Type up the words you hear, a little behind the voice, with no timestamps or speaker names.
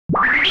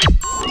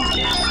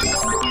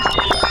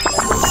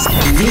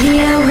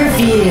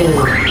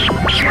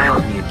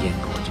Smile at me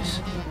again, gorgeous.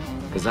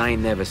 Because I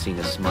ain't never seen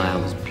a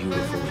smile as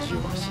beautiful as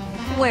yours.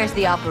 Where's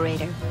the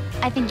operator?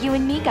 I think you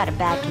and me got a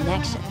bad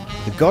connection.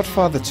 The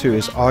Godfather II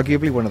is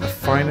arguably one of the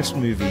finest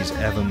movies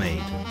ever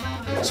made,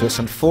 so it's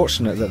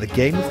unfortunate that the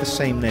game of the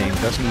same name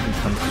doesn't even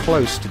come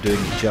close to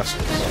doing it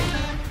justice.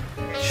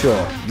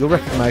 Sure, you'll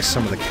recognise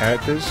some of the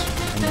characters,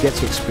 and you get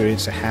to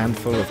experience a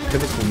handful of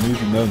pivotal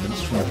movie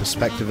moments from the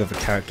perspective of a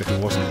character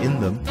who wasn't in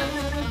them,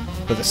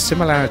 but the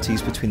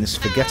similarities between this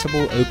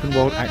forgettable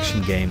open-world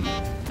action game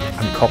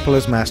and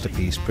Coppola's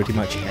masterpiece pretty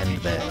much end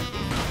there.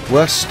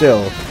 Worse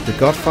still, The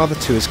Godfather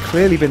II has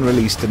clearly been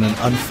released in an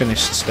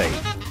unfinished state,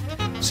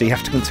 so you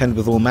have to contend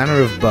with all manner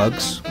of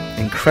bugs,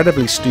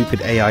 incredibly stupid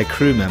AI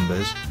crew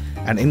members,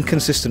 and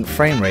inconsistent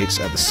frame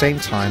rates at the same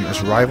time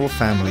as rival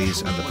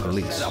families and the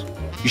police.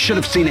 You should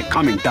have seen it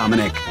coming,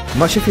 Dominic.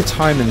 Much of your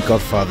time in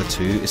Godfather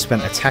II is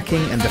spent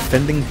attacking and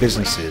defending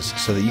businesses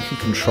so that you can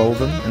control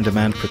them and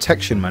demand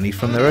protection money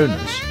from their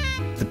owners.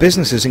 The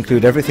businesses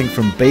include everything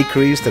from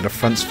bakeries that are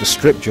fronts for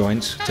strip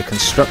joints to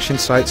construction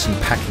sites and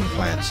packing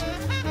plants,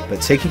 but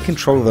taking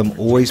control of them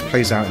always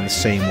plays out in the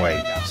same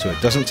way, so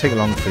it doesn't take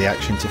long for the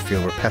action to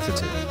feel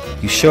repetitive.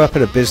 You show up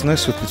at a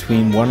business with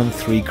between 1 and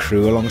 3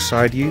 crew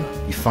alongside you,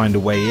 you find a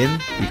way in,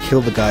 you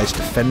kill the guys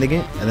defending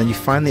it, and then you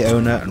find the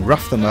owner and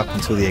rough them up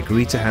until they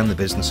agree to hand the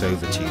business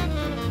over to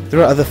you. There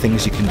are other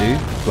things you can do,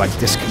 like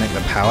disconnect the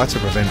power to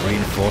prevent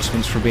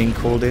reinforcements from being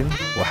called in,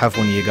 or have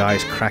one of your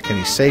guys crack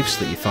any safes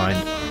that you find,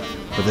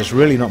 but there's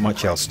really not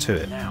much else to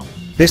it.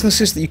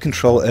 Businesses that you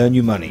control earn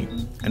you money,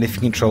 and if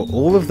you control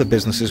all of the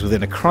businesses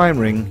within a crime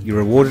ring, you're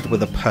rewarded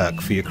with a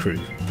perk for your crew,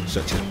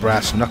 such as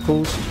brass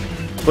knuckles,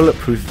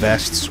 bulletproof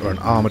vests, or an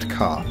armoured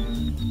car.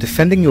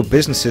 Defending your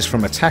businesses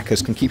from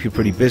attackers can keep you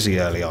pretty busy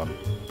early on,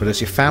 but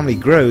as your family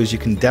grows you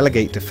can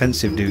delegate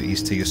defensive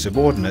duties to your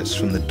subordinates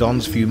from the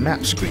Don's View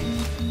map screen,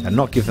 and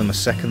not give them a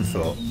second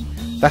thought.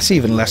 That's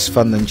even less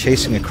fun than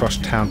chasing across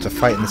town to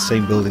fight in the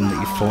same building that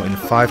you fought in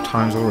 5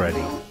 times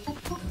already.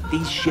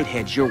 These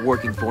shitheads you're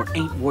working for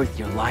ain't worth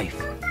your life.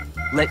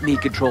 Let me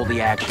control the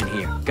action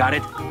here, got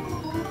it?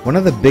 One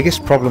of the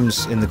biggest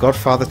problems in The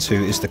Godfather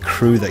II is the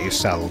crew that you're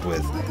saddled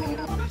with.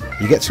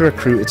 You get to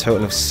recruit a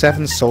total of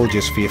 7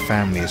 soldiers for your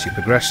family as you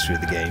progress through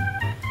the game,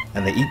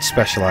 and they each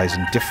specialise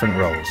in different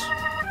roles.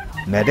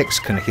 Medics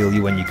can heal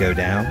you when you go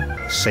down,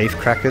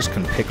 safecrackers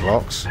can pick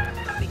locks,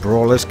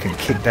 brawlers can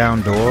kick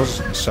down doors,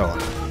 and so on.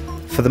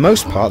 For the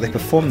most part, they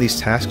perform these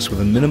tasks with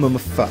a minimum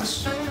of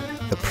fuss.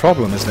 The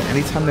problem is that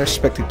anytime they're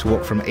expected to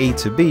walk from A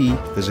to B,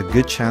 there's a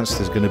good chance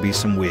there's going to be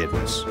some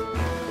weirdness.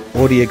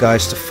 Order your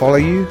guys to follow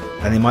you,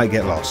 and they might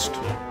get lost.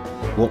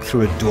 Walk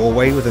through a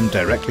doorway with them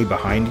directly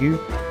behind you,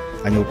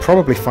 and you'll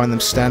probably find them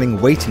standing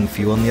waiting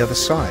for you on the other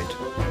side.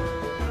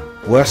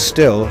 Worse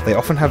still, they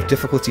often have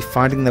difficulty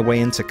finding their way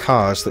into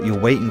cars that you're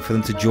waiting for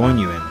them to join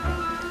you in,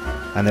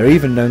 and they're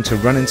even known to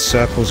run in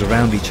circles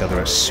around each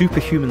other at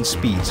superhuman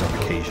speeds on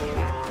occasion.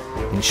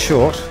 In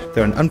short,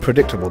 they're an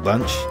unpredictable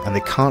bunch, and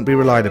they can't be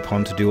relied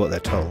upon to do what they're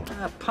told.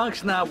 That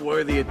punk's not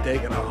worthy of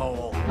digging a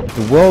hole.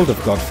 The world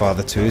of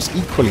Godfather II is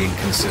equally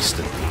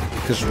inconsistent,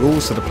 because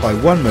rules that apply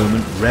one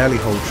moment rarely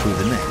hold true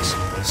the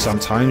next.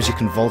 Sometimes you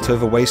can vault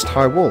over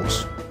waist-high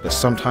walls, but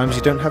sometimes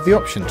you don't have the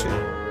option to.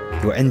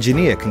 Your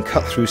engineer can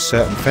cut through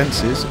certain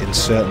fences in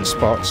certain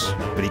spots,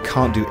 but he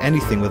can't do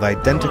anything with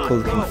identical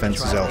looking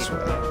fences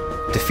elsewhere.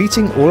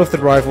 Defeating all of the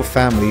rival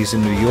families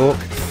in New York,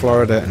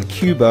 Florida and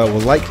Cuba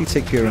will likely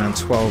take you around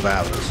 12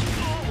 hours.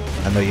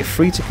 And though you're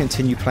free to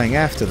continue playing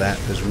after that,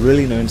 there's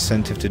really no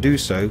incentive to do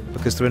so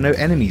because there are no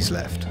enemies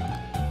left.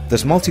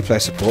 There's multiplayer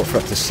support for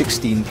up to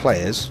 16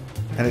 players,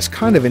 and it's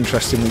kind of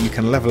interesting that you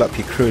can level up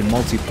your crew in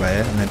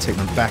multiplayer and then take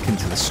them back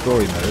into the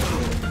story mode,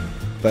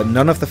 but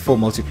none of the 4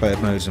 multiplayer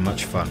modes are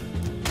much fun.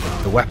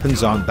 The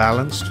weapons aren't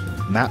balanced,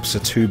 maps are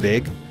too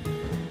big,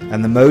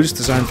 and the modes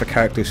designed for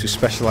characters who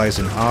specialise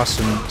in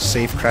arson,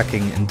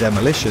 safecracking and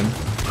demolition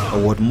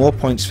award more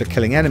points for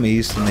killing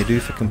enemies than they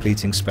do for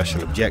completing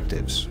special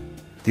objectives.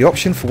 The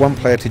option for one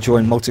player to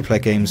join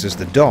multiplayer games as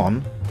the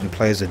Don and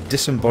play as a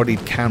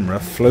disembodied camera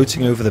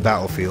floating over the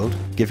battlefield,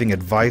 giving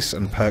advice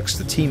and perks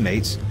to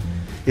teammates,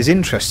 is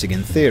interesting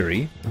in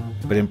theory,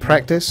 but in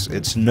practice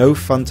it's no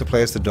fun to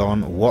play as the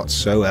Don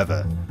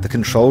whatsoever. The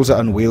controls are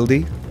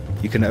unwieldy,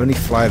 you can only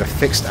fly at a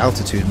fixed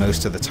altitude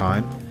most of the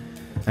time,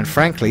 and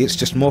frankly it's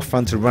just more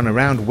fun to run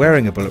around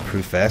wearing a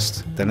bulletproof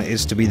vest than it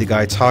is to be the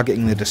guy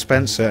targeting the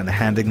dispenser and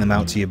handing them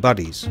out to your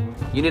buddies.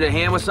 You need a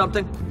hand with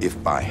something?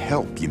 If by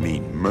help you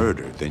mean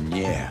murder, then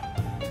yeah.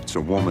 It's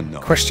a woman,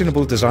 though.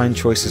 Questionable design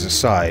choices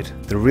aside,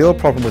 the real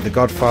problem with The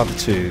Godfather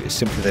II is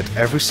simply that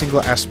every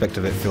single aspect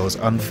of it feels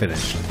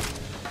unfinished.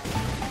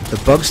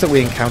 The bugs that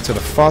we encountered are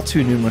far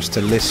too numerous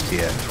to list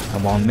here,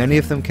 and while many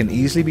of them can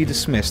easily be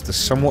dismissed as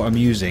somewhat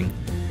amusing,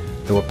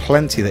 there were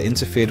plenty that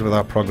interfered with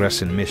our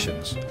progress in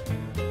missions,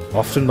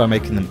 often by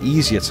making them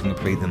easier to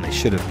complete than they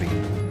should have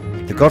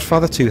been. The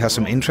Godfather II has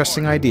some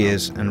interesting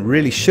ideas and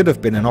really should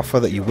have been an offer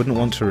that you wouldn't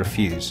want to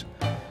refuse,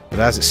 but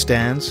as it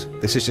stands,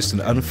 this is just an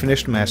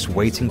unfinished mess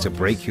waiting to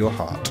break your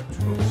heart.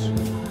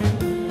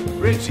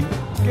 Richie,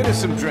 get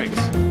us some drinks.